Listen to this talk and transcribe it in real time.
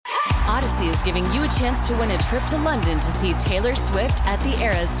Odyssey is giving you a chance to win a trip to London to see Taylor Swift at the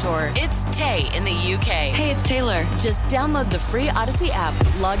Eras Tour. It's Tay in the UK. Hey, it's Taylor. Just download the free Odyssey app,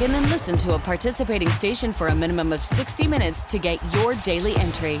 log in and listen to a participating station for a minimum of 60 minutes to get your daily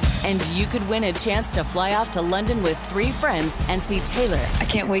entry. And you could win a chance to fly off to London with 3 friends and see Taylor. I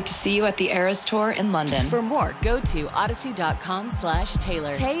can't wait to see you at the Eras Tour in London. For more, go to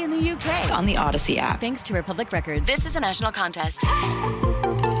odyssey.com/Taylor. Tay in the UK. It's on the Odyssey app. Thanks to Republic Records. This is a national contest.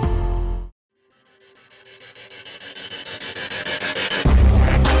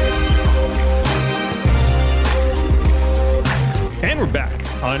 And we're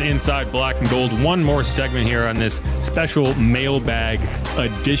back on Inside Black and Gold. One more segment here on this special mailbag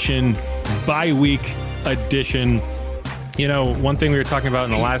edition, bye-week edition. You know, one thing we were talking about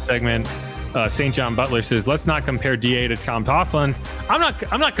in the last segment, St. John Butler says, let's not compare DA to Tom Coughlin.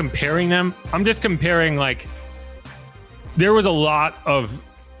 I'm not comparing them. I'm just comparing, like, there was a lot of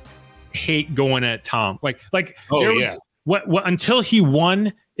hate going at Tom. Until he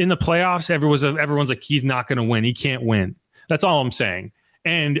won in the playoffs, everyone's like, he's not going to win. He can't win. That's all I'm saying.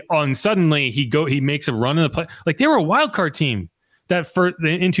 And suddenly he makes a run in the play. Like, they were a wild card team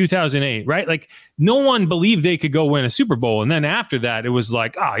in 2008, right? Like, no one believed they could go win a Super Bowl. And then after that, it was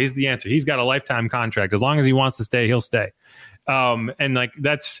like, he's the answer. He's got a lifetime contract. As long as he wants to stay, he'll stay. And like,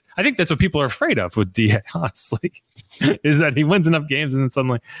 I think that's what people are afraid of with DA, honestly, is that he wins enough games and then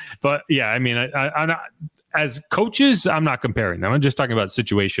suddenly. But yeah, I mean, I'm not, as coaches, I'm not comparing them. I'm just talking about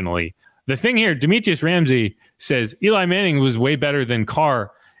situationally. The thing here, Demetrius Ramsey says Eli Manning was way better than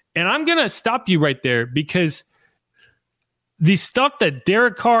Carr. And I'm going to stop you right there, because the stuff that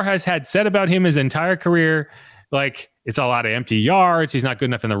Derek Carr has had said about him his entire career, like, it's a lot of empty yards. He's not good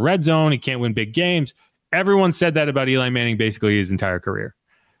enough in the red zone. He can't win big games. Everyone said that about Eli Manning basically his entire career.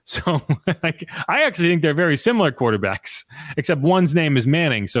 So like, I actually think they're very similar quarterbacks, except one's name is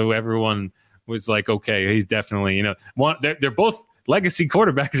Manning. So everyone was like, okay, he's definitely, they're both legacy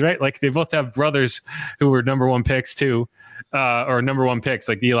quarterbacks, right? Like, they both have brothers who were number 1 picks too, or number 1 picks.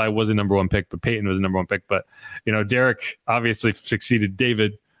 Like, Eli was a number 1 pick, but Peyton was a number 1 pick. But, Derek obviously succeeded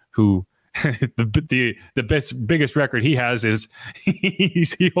David, who the biggest record he has is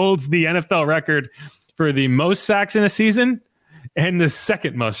he holds the NFL record for the most sacks in a season and the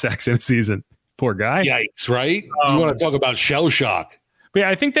second most sacks in a season. Poor guy. Yikes, right? You want to talk about shell shock. But yeah,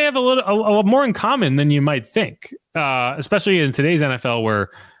 I think they have a lot more in common than you might think, especially in today's NFL, where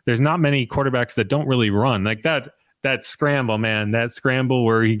there's not many quarterbacks that don't really run. Like that scramble, man, that scramble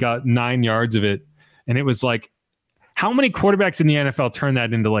where he got 9 yards of it. And it was like, how many quarterbacks in the NFL turn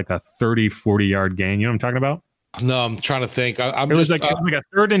that into like a 30, 40-yard gain? You know what I'm talking about? No, I'm trying to think. It was like a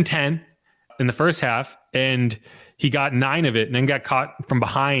 3rd and 10 in the first half, and he got 9 of it and then got caught from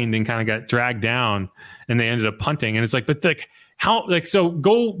behind and kind of got dragged down, and they ended up punting. And it's like, but like, how, like, so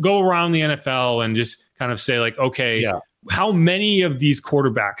go around the NFL and just kind of say, like, okay, how many of these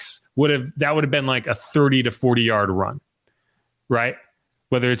quarterbacks would have been like a 30 to 40-yard run, right?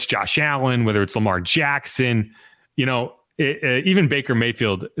 Whether it's Josh Allen, whether it's Lamar Jackson, even Baker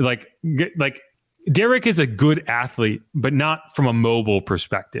Mayfield, like Derek is a good athlete, but not from a mobile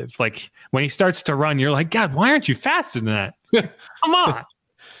perspective. Like, when he starts to run, you're like, God, why aren't you faster than that? Come on.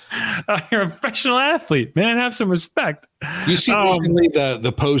 You're a professional athlete, man. Have some respect. You see recently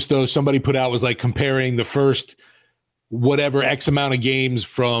the post, though, somebody put out was like comparing the first whatever X amount of games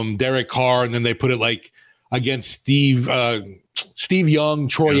from Derek Carr, and then they put it like against Steve Young,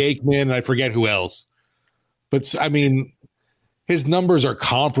 Troy Aikman, and I forget who else. But I mean, his numbers are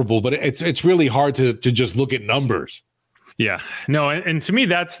comparable, but it's really hard to just look at numbers. Yeah, no, and to me,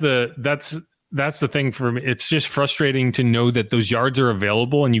 that's the thing for me. It's just frustrating to know that those yards are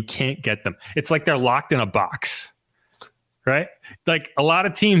available and you can't get them. It's like they're locked in a box, right? Like, a lot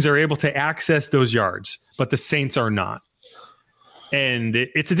of teams are able to access those yards, but the Saints are not. And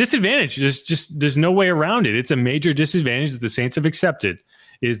it's a disadvantage. There's no way around it. It's a major disadvantage that the Saints have accepted,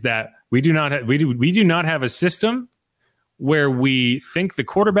 is that we do not have a system where we think the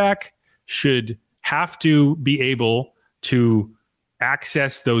quarterback should have to be able to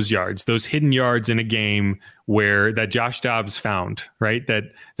access those yards, those hidden yards in a game that Josh Dobbs found, right? That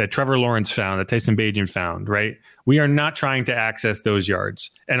Trevor Lawrence found, that Tyson Bagent found, right? We are not trying to access those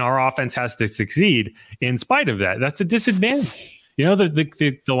yards, and our offense has to succeed in spite of that. That's a disadvantage.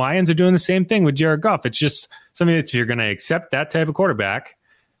 The Lions are doing the same thing with Jared Goff. It's just something that, if you're going to accept that type of quarterback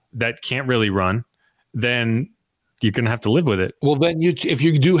that can't really run, then you're going to have to live with it. Well, then if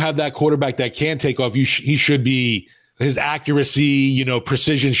you do have that quarterback that can take off, he should be, his accuracy,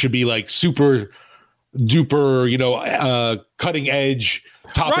 precision should be like super duper, cutting edge,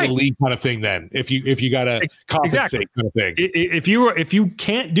 top of the league kind of thing. Then if you got to compensate kind of thing. If you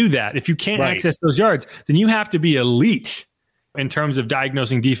can't do that, if you can't access those yards, then you have to be elite in terms of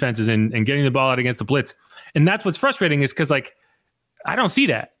diagnosing defenses and getting the ball out against the blitz. And that's what's frustrating is because like I don't see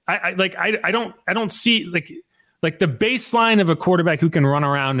that. I don't see like the baseline of a quarterback who can run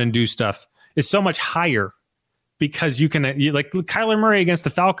around and do stuff is so much higher because you like Kyler Murray against the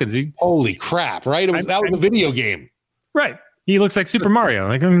Falcons. Holy crap! Right? That was a video game. Right. He looks like Super Mario.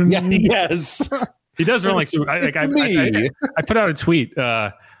 Like yes, he does run like Super. I put out a tweet.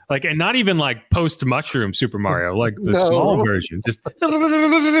 And not even like post mushroom Super Mario, like the small version. Just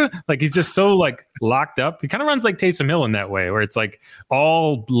like he's just so like locked up. He kind of runs like Taysom Hill in that way, where it's like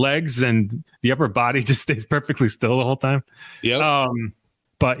all legs and the upper body just stays perfectly still the whole time. Yeah.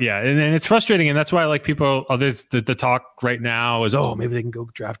 But yeah, and it's frustrating, and that's why like people. There's the talk right now is maybe they can go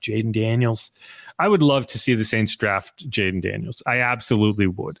draft Jaden Daniels. I would love to see the Saints draft Jaden Daniels. I absolutely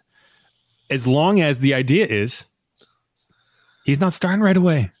would, as long as the idea is he's not starting right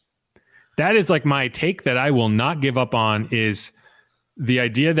away. That is like my take that I will not give up on is the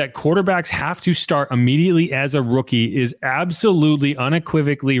idea that quarterbacks have to start immediately as a rookie is absolutely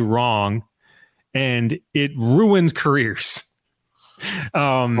unequivocally wrong, and it ruins careers.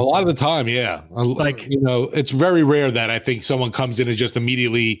 A lot of the time, yeah. It's very rare that I think someone comes in and just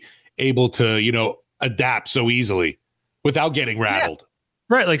immediately able to, adapt so easily without getting rattled. Yeah.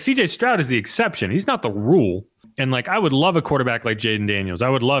 Right. Like CJ Stroud is the exception. He's not the rule. And like, I would love a quarterback like Jaden Daniels. I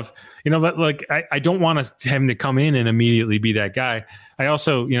would love, but like, I don't want him to come in and immediately be that guy. I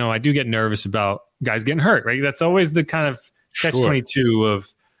also, I do get nervous about guys getting hurt, right? That's always the kind of catch-22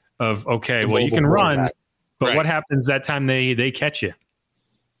 of okay, well, you can run, but what happens that time they catch you,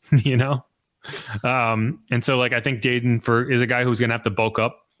 And so like, I think Jaden is a guy who's going to have to bulk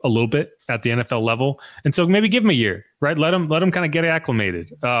up a little bit at the NFL level. And so maybe give him a year, right? Let him kind of get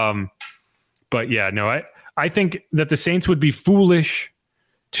acclimated. But yeah, no, I think that the Saints would be foolish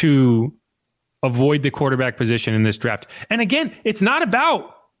to avoid the quarterback position in this draft. And again, it's not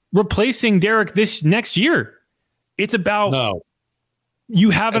about replacing Derek this next year. It's about you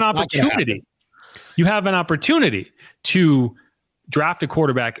have an opportunity. You have an opportunity to draft a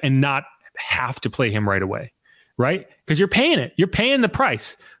quarterback and not have to play him right away, right? Because you're paying it. You're paying the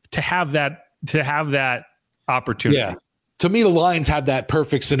price to have that opportunity. Yeah. To me, the Lions had that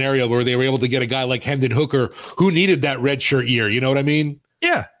perfect scenario where they were able to get a guy like Hendon Hooker who needed that redshirt year. You know what I mean?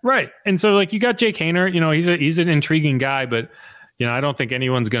 Yeah, right. And so like you got Jake Haener, he's an intriguing guy, but I don't think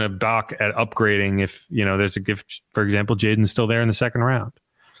anyone's going to balk at upgrading if, there's a gift, for example, Jaden's still there in the second round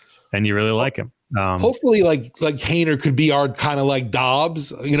and you really like him. Hopefully like Haener could be our kind of like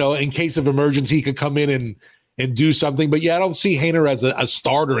Dobbs, in case of emergency, he could come in and do something. But yeah, I don't see Haener as a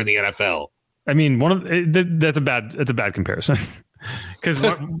starter in the NFL. I mean, that's a bad comparison because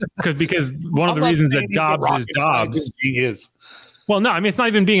one of the reasons that Dobbs is Dobbs. He is. Well, no, I mean, it's not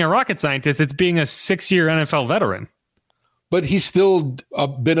even being a rocket scientist. It's being a 6-year NFL veteran. But he's still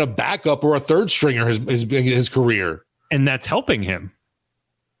been a backup or a third stringer his career. And that's helping him,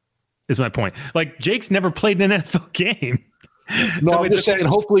 is my point. Like, Jake's never played in an NFL game. No, so I'm just saying,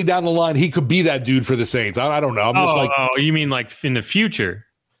 hopefully down the line, he could be that dude for the Saints. I don't know. I'm just you mean like in the future?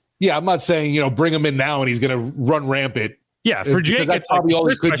 Yeah, I'm not saying, bring him in now and he's going to run rampant. Yeah, for Jake, that's probably all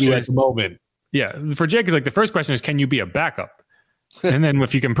he could do at the moment. Yeah, for Jake, it's like the first question is, can you be a backup? And then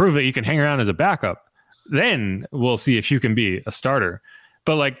if you can prove that you can hang around as a backup, then we'll see if you can be a starter.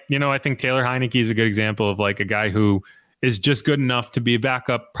 But like, I think Taylor Heineke is a good example of like a guy who is just good enough to be a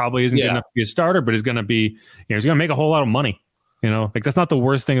backup, probably isn't good enough to be a starter, but is going to be, he's going to make a whole lot of money. Like that's not the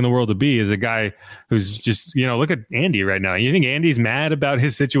worst thing in the world to be, is a guy who's just, look at Andy right now. You think Andy's mad about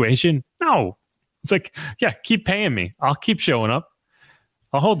his situation? No. It's like, yeah, keep paying me. I'll keep showing up.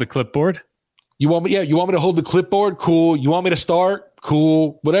 I'll hold the clipboard. You want me to hold the clipboard? Cool. You want me to start?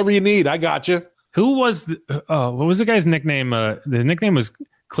 Cool. Whatever you need. I got you. Who was what was the guy's nickname? His nickname was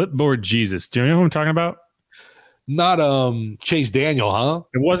Clipboard Jesus. Do you know who I'm talking about? Not Chase Daniel, huh?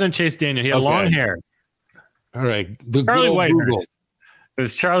 It wasn't Chase Daniel. He had long hair. All right. Charlie Whitehurst. It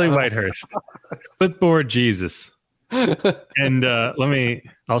was Charlie Whitehurst. Clipboard Jesus. And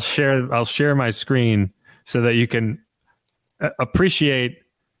I'll share my screen so that you can appreciate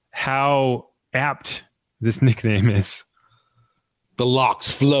how apt this nickname is. The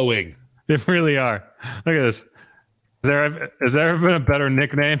locks flowing. They really are. Look at this. Has there ever been a better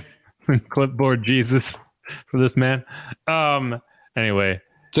nickname than Clipboard Jesus for this man? Anyway,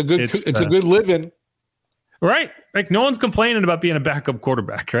 it's a good living. Right. Like no one's complaining about being a backup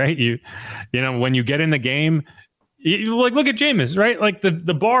quarterback, right? You know, when you get in the game, like look at Jameis, right? Like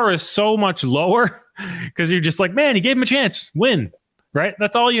the bar is so much lower because you're just like, man, he gave him a chance, win, right?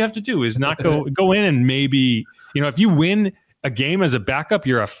 That's all you have to do is not go in and maybe, if you win a game as a backup,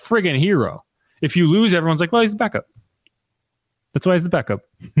 you're a friggin' hero. If you lose, everyone's like, well, he's the backup. That's why he's the backup.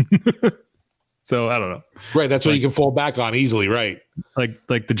 So I don't know. Right. That's what you can fall back on easily. Right.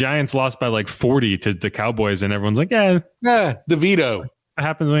 Like the Giants lost by like 40 to the Cowboys, and everyone's like, yeah, DeVito. What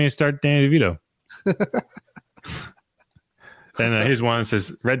happens when you start Danny DeVito? Then here's one that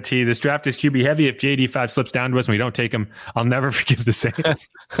says, Red T, this draft is QB heavy. If JD5 slips down to us and we don't take him, I'll never forgive the Saints.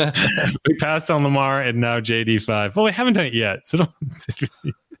 We passed on Lamar and now JD5. Well, we haven't done it yet. So don't.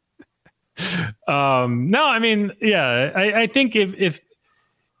 No, I mean, yeah, I think if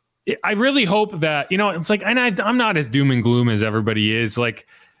I really hope that, it's like, and I'm not as doom and gloom as everybody is. Like,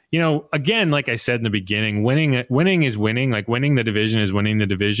 again, like I said in the beginning, winning is winning. Like winning the division is winning the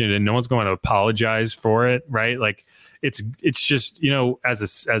division, and no one's going to apologize for it, right? Like it's just,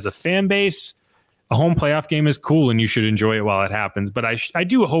 as a fan base, a home playoff game is cool, and you should enjoy it while it happens. But I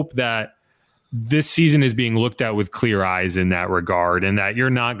do hope that this season is being looked at with clear eyes in that regard, and that you're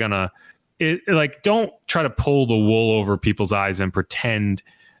not gonna don't try to pull the wool over people's eyes and pretend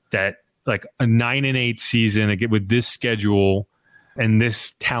that like a 9-8 season again with this schedule and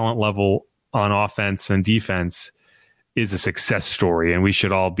this talent level on offense and defense is a success story. And we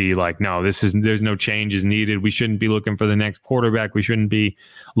should all be like, no, there's no changes needed. We shouldn't be looking for the next quarterback. We shouldn't be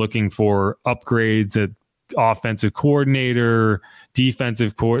looking for upgrades at offensive coordinator,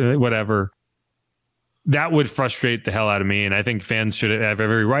 defensive coordinator, whatever. That would frustrate the hell out of me. And I think fans should have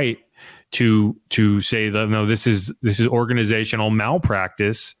every right to say that, no, this is organizational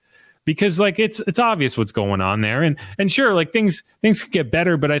malpractice. Because like it's obvious what's going on there, and sure, like things could get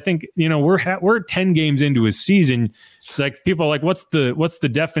better, but I think we're 10 games into a season. Like people are like, what's the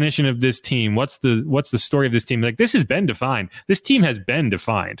definition of this team? What's the story of this team? Like this has been defined. This team has been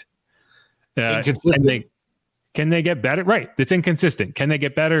defined. Can they get better? Right, it's inconsistent. Can they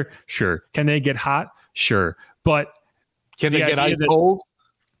get better? Sure. Can they get hot? Sure. But can they get ice cold?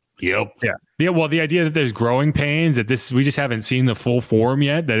 Yep. Yeah. Well, the idea that there's growing pains, that we just haven't seen the full form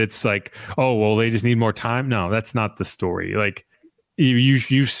yet, that it's like, oh, well, they just need more time. No, that's not the story. Like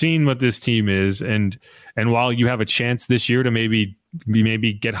you've seen what this team is. And while you have a chance this year to maybe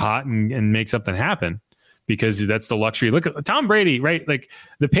get hot and make something happen, because that's the luxury. Look at Tom Brady, right? Like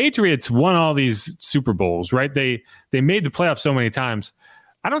the Patriots won all these Super Bowls, right? They made the playoffs so many times.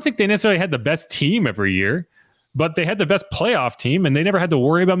 I don't think they necessarily had the best team every year, but they had the best playoff team, and they never had to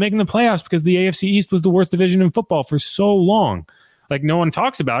worry about making the playoffs because the AFC East was the worst division in football for so long. Like no one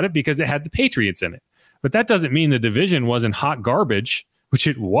talks about it because it had the Patriots in it. But that doesn't mean the division wasn't hot garbage, which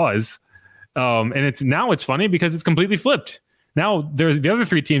it was. And it's funny because it's completely flipped. Now there's the other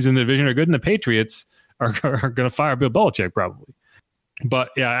three teams in the division are good, and the Patriots are going to fire Bill Belichick probably.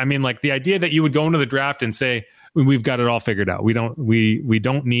 But yeah, I mean, like the idea that you would go into the draft and say, we've got it all figured out. We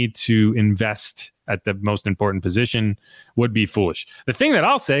don't need to invest at the most important position would be foolish. The thing that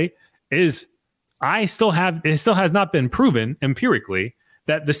I'll say is it still has not been proven empirically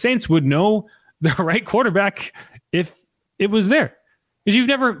that the Saints would know the right quarterback if it was there. Because you've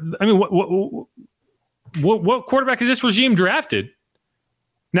never, I mean, what quarterback has this regime drafted?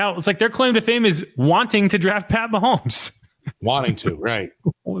 Now it's like their claim to fame is wanting to draft Pat Mahomes. Wanting to, right.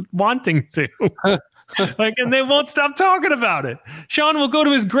 Wanting to. Like, and they won't stop talking about it. Sean will go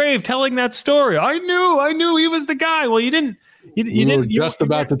to his grave telling that story. I knew he was the guy. Well, you didn't. You were just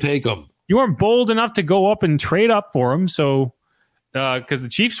about to take him. You weren't bold enough to go up and trade up for him. So, because the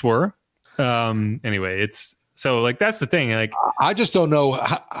Chiefs were. Anyway, it's so like that's the thing. Like, I just don't know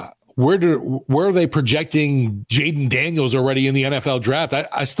where are they projecting Jaden Daniels already in the NFL draft?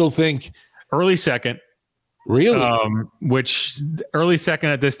 I still think early second. Really? Which early second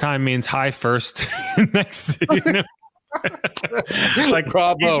at this time means high first next. Like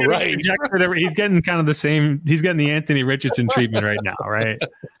Bravo, right? He's getting kind of the same. He's getting the Anthony Richardson treatment right now, right?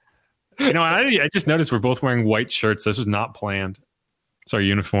 I just noticed we're both wearing white shirts. This was not planned. It's our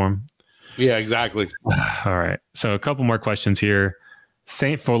uniform. Yeah, exactly. All right. So a couple more questions here.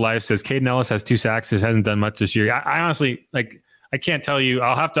 Saint for Life says Caden Ellis has 2 sacks. Hasn't done much this year. I honestly I can't tell you.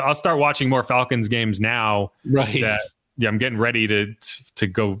 I'll start watching more Falcons games now. Right. I'm getting ready to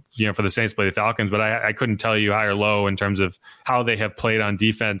go, for the Saints play the Falcons, but I couldn't tell you high or low in terms of how they have played on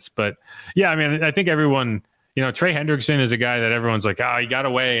defense. But yeah, I mean, I think everyone, Trey Hendrickson is a guy that everyone's like, he got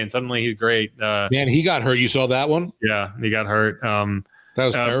away and suddenly he's great. Man, he got hurt. You saw that one? Yeah, he got hurt. That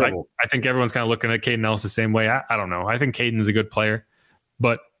was terrible. I think everyone's kind of looking at Caden Ellis the same way. I don't know. I think Caden's a good player,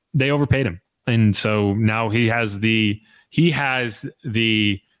 but they overpaid him. And so now he has the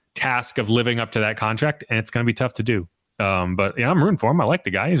task of living up to that contract, and it's going to be tough to do. But I'm rooting for him. I like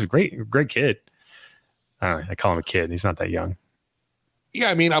the guy. He's a great kid. I call him a kid. He's not that young. Yeah,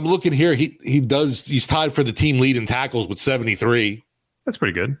 I mean, I'm looking here. He's tied for the team lead in tackles with 73. That's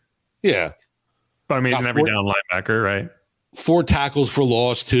pretty good. Yeah. But I mean, he's an every down linebacker, right? 4 tackles for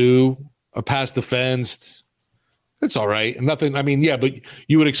loss, 2, a pass defensed. It's all right. Nothing. I mean, yeah, but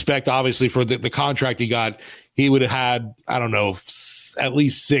you would expect, obviously, for the contract he got, he would have had, I don't know, at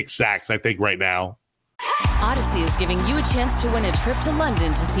least 6 sacks, I think, right now. Odyssey is giving you a chance to win a trip to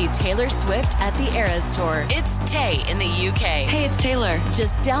London to see Taylor Swift at the Eras Tour. It's Tay in the UK. Hey, it's Taylor.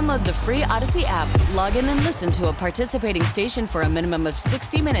 Just download the free Odyssey app, log in and listen to a participating station for a minimum of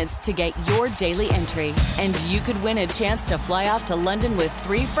 60 minutes to get your daily entry. And you could win a chance to fly off to London with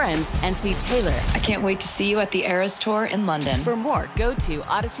 3 friends and see Taylor. I can't wait to see you at the Eras Tour in London. For more, go to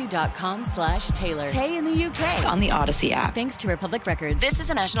odyssey.com/Taylor. Tay in the UK. It's on the Odyssey app. Thanks to Republic Records. This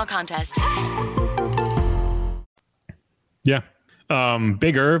is a national contest. Yeah.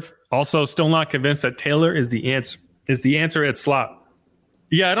 Big Irv also still not convinced that Taylor is the answer at slot.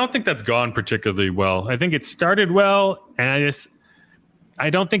 Yeah, I don't think that's gone particularly well. I think it started well, and I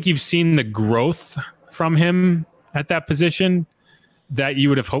don't think you've seen the growth from him at that position that you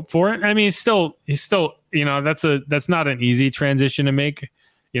would have hoped for. I mean, he's still, that's not an easy transition to make.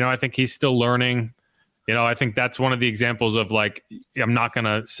 I think he's still learning. I think that's one of the examples of like, I'm not going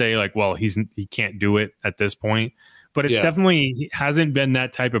to say like, well, he can't do it at this point. But it's definitely hasn't been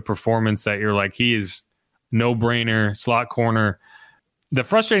that type of performance that you're like, he is no-brainer, slot corner. The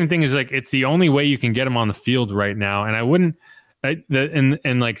frustrating thing is like, it's the only way you can get him on the field right now. And I wouldn't,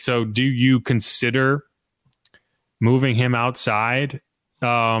 so do you consider moving him outside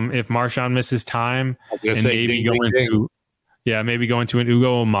if Marshawn misses time and maybe going to an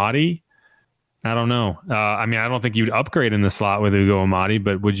Ugo Amadi? I don't know. I mean, I don't think you'd upgrade in the slot with Ugo Amadi,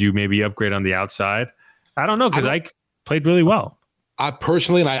 but would you maybe upgrade on the outside? I don't know, because Ike played really well. I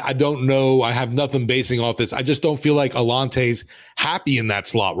personally, and I don't know, I have nothing basing off this. I just don't feel like Alante's happy in that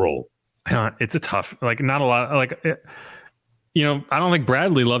slot role. It's a tough, not a lot. I don't think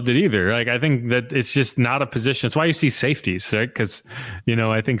Bradley loved it either. Like, I think that it's just not a position. It's why you see safeties, right? Because,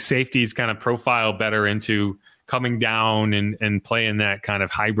 I think safeties kind of profile better into coming down and playing that kind of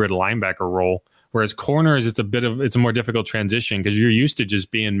hybrid linebacker role. Whereas corners, it's a more difficult transition because you're used to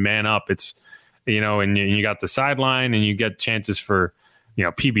just being man up. It's, and you got the sideline and you get chances for,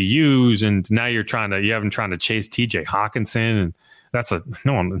 PBUs, and now you're trying to chase TJ Hawkinson, and that's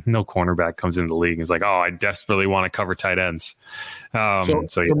no cornerback comes into the league and is like, oh, I desperately want to cover tight ends. So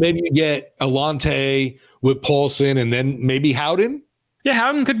maybe you get Alante with Paulson and then maybe Howden. Yeah,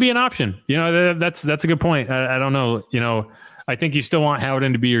 Howden could be an option. That's a good point. I don't know. I think you still want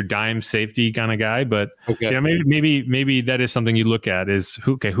Howden to be your dime safety kind of guy, but maybe that is something you look at is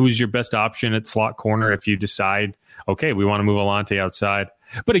who's your best option at slot corner if you decide, okay, we want to move Alante outside.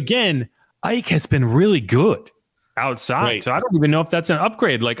 But again, Ike has been really good outside. Right. So I don't even know if that's an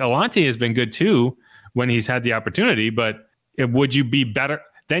upgrade. Like Alante has been good too when he's had the opportunity, but would you be better?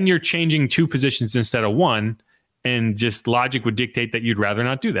 Then you're changing 2 positions instead of 1, and just logic would dictate that you'd rather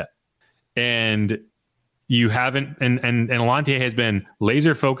not do that. And you haven't, and Alante has been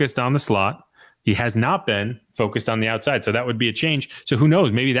laser focused on the slot. He has not been focused on the outside. So that would be a change. So who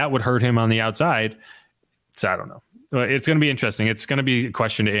knows? Maybe that would hurt him on the outside. So I don't know. It's going to be interesting. It's going to be a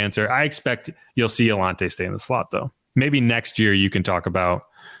question to answer. I expect you'll see Alante stay in the slot, though. Maybe next year you can talk about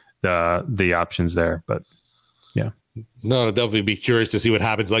the options there. But yeah. No, I'll definitely be curious to see what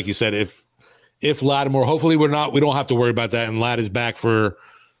happens. Like you said, if Lattimore, hopefully we don't have to worry about that. And Latt is back for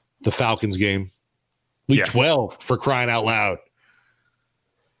the Falcons game. Week 12, for crying out loud.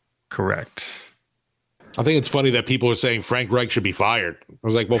 Correct. I think it's funny that people are saying Frank Reich should be fired. I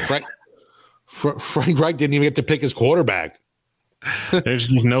was like, well, Frank Reich didn't even get to pick his quarterback. There's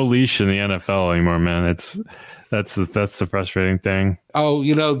just no leash in the NFL anymore, man. That's the frustrating thing. Oh,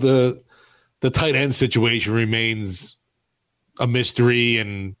 the tight end situation remains a mystery,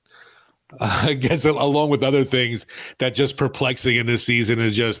 and I guess along with other things that just perplexing in this season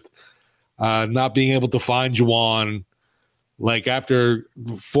is just not being able to find Juwan. Like after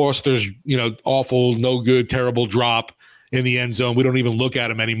Foster's, awful, no good, terrible drop in the end zone, we don't even look at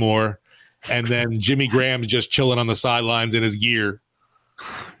him anymore. And then Jimmy Graham's just chilling on the sidelines in his gear.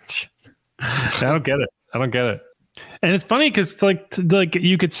 I don't get it. And it's funny because like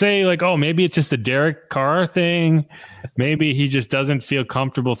you could say like, oh, maybe it's just a Derek Carr thing. Maybe he just doesn't feel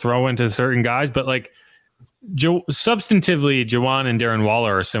comfortable throwing to certain guys. But like substantively, Juwan and Darren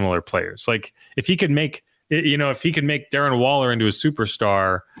Waller are similar players. Like if he could make Darren Waller into a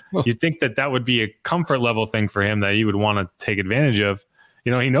superstar, you'd think that would be a comfort level thing for him that he would want to take advantage of. He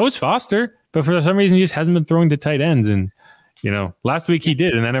knows Foster, but for some reason he just hasn't been throwing to tight ends. And, Last week he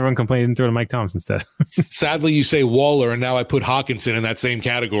did, and then everyone complained and threw to Mike Thomas instead. Sadly, you say Waller, and now I put Hawkinson in that same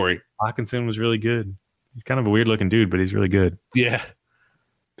category. Hawkinson was really good. He's kind of a weird looking dude, but he's really good. Yeah.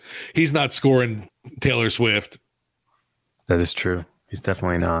 He's not scoring Taylor Swift. That is true. He's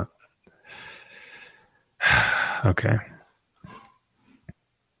definitely not. Okay.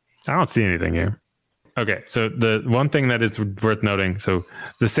 I don't see anything here. Okay, so the one thing that is worth noting, so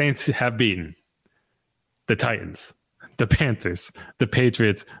the Saints have beaten the Titans, the Panthers, the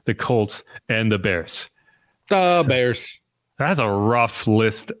Patriots, the Colts, and the Bears. Bears. That's a rough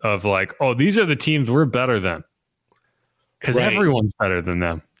list of these are the teams we're better than. Because everyone's better than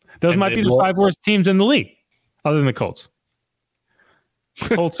them. Those might be the 5 worst teams in the league, other than the Colts.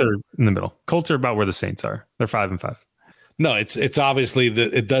 Colts are in the middle. Colts are about where the Saints are. They're 5-5. No, it's obviously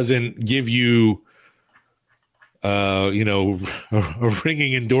that it doesn't give you a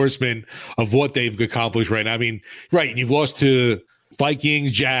ringing endorsement of what they've accomplished right now. I mean, right, you've lost to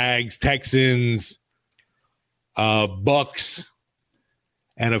Vikings, Jags, Texans, Bucks,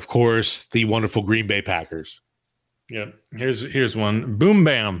 and of course the wonderful Green Bay Packers. Yeah. Here's one. Boom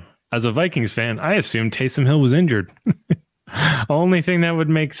bam. As a Vikings fan, I assumed Taysom Hill was injured. Only thing that would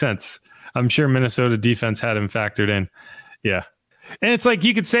make sense. I'm sure Minnesota defense had him factored in. Yeah. And it's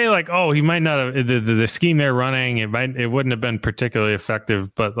you could say he might not have the scheme they're running. It wouldn't have been particularly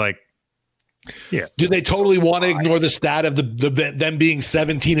effective, but yeah. Do they totally want to ignore the stat of them being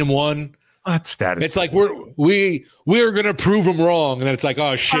 17-1? That stat is. It's we're going to prove them wrong. And then it's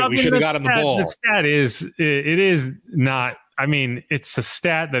oh shit, we should have got on the ball. The stat it is not. I mean, it's a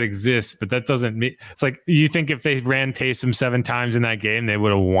stat that exists, but that doesn't mean it's you think if they ran Taysom 7 times in that game, they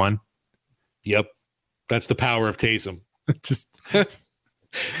would have won. Yep. That's the power of Taysom. Just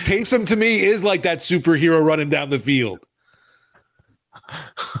Taysom to me is like that superhero running down the field.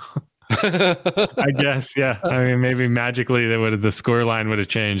 I guess, yeah. I mean, maybe magically the score line would have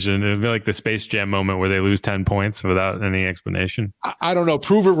changed, and it would be like the Space Jam moment where they lose 10 points without any explanation. I don't know.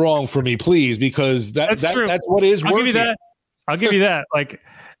 Prove it wrong for me, please, because that's what is working. I'll give you that.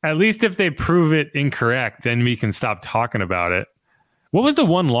 At least if they prove it incorrect, then we can stop talking about it. What was the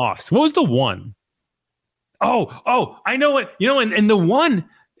one loss? What was the one? Oh, I know what, and the one,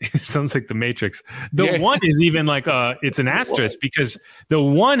 it sounds like the Matrix. The one is even it's an asterisk because the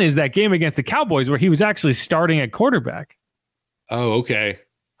one is that game against the Cowboys where he was actually starting at quarterback. Oh, okay.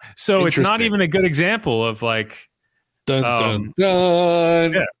 So it's not even a good example of dun, dun,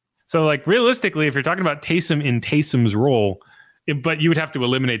 dun. Yeah. So realistically, if you're talking about Taysom in Taysom's role, but you would have to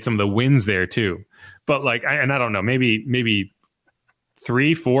eliminate some of the wins there too. But I don't know, maybe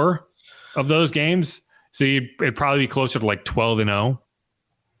 3-4 of those games. So it'd probably be closer to 12-0.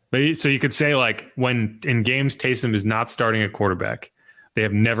 But so you could say when in games Taysom is not starting a quarterback, they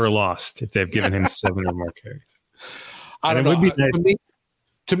have never lost if they've given him 7 or more carries. I don't know. Nice.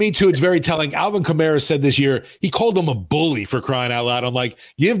 To me too, it's very telling. Alvin Kamara said this year he called him a bully for crying out loud. I'm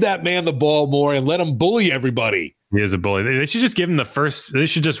give that man the ball more and let him bully everybody. He is a bully. They should just give him they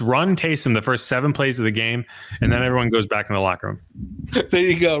should just run Taysom the first 7 plays of the game, and then everyone goes back in the locker room. There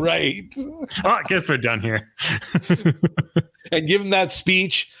you go. Right. Oh, I guess we're done here. And give him that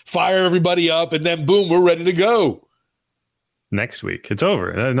speech, fire everybody up, and then boom, we're ready to go. Next week. It's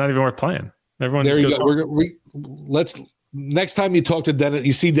over. Not even worth playing. Everyone there just you goes go. Let's next time you talk to Dennis,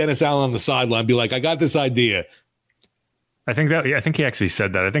 you see Dennis Allen on the sideline, be I got this idea. I think he actually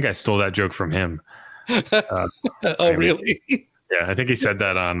said that. I think I stole that joke from him. Oh, really? Yeah, I think he said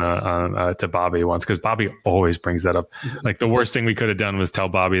that on to Bobby once because Bobby always brings that up. The worst thing we could have done was tell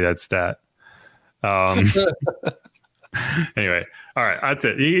Bobby that stat. Anyway, all right, that's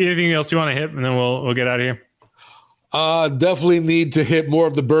it. Anything else you want to hit, and then we'll get out of here. Definitely need to hit more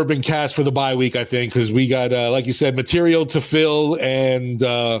of the bourbon cast for the bye week, I think, because we got, like you said, material to fill and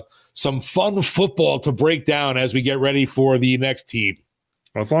some fun football to break down as we get ready for the next team.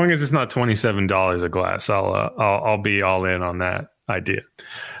 Well, as long as it's not $27 a glass, I'll be all in on that idea.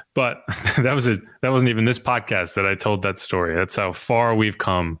 But that wasn't even this podcast that I told that story. That's how far we've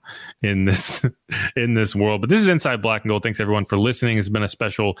come in this world. But this is Inside Black and Gold. Thanks everyone for listening. It's been a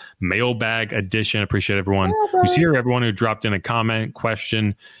special mailbag edition. Appreciate everyone who's here, everyone who dropped in a comment,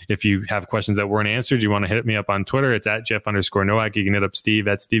 question. If you have questions that weren't answered, you want to hit me up on Twitter. It's at Jeff_Nowak. You can hit up Steve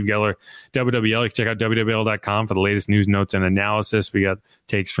at Steve Geller, WWL. You can check out WWL.com for the latest news, notes, and analysis. We got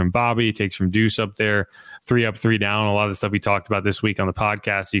takes from Bobby, takes from Deuce up there. 3 up, 3 down. A lot of the stuff we talked about this week on the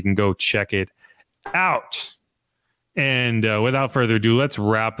podcast. You can go check it out. And without further ado, let's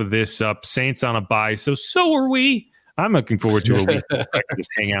wrap this up. Saints on a bye. So are we. I'm looking forward to a week. I can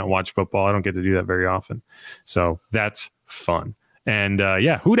just hang out and watch football. I don't get to do that very often. So that's fun. And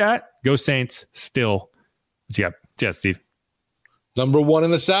who dat? Go Saints still. What you got? Yeah, Steve. Number one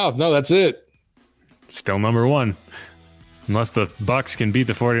in the South. No, that's it. Still number one. Unless the Bucks can beat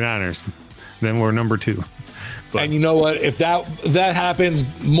the 49ers, then we're number two. But, and you know what? If that happens,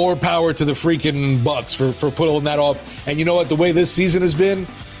 more power to the freaking Bucks for pulling that off. And you know what? The way this season has been,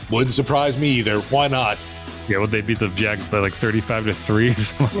 wouldn't surprise me either. Why not? Yeah, would they beat the Jags by like 35-3 or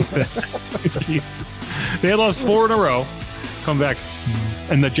something like that? Jesus. They had lost 4 in a row, come back,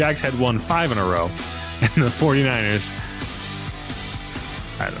 and the Jags had won 5 in a row. And the 49ers,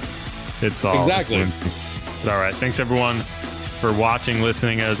 I don't know. It's all exactly. All right. Thanks, everyone, for watching,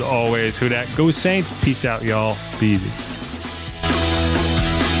 listening. As always, who dat? Go Saints. Peace out, y'all. Be easy.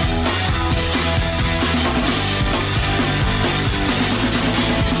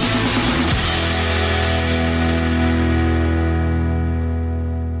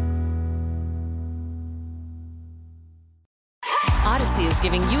 Odyssey is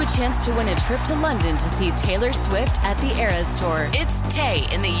giving you a chance to win a trip to London to see Taylor Swift at the Eras Tour. It's Tay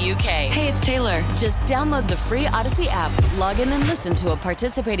in the UK. Hey, it's Taylor. Just download the free Odyssey app, log in and listen to a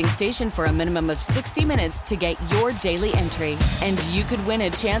participating station for a minimum of 60 minutes to get your daily entry. And you could win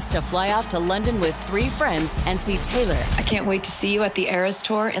a chance to fly off to London with 3 friends and see Taylor. I can't wait to see you at the Eras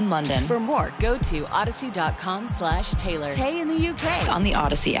Tour in London. For more, go to odyssey.com/Taylor. Tay in the UK. It's on the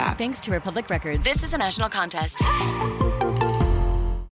Odyssey app. Thanks to Republic Records. This is a national contest.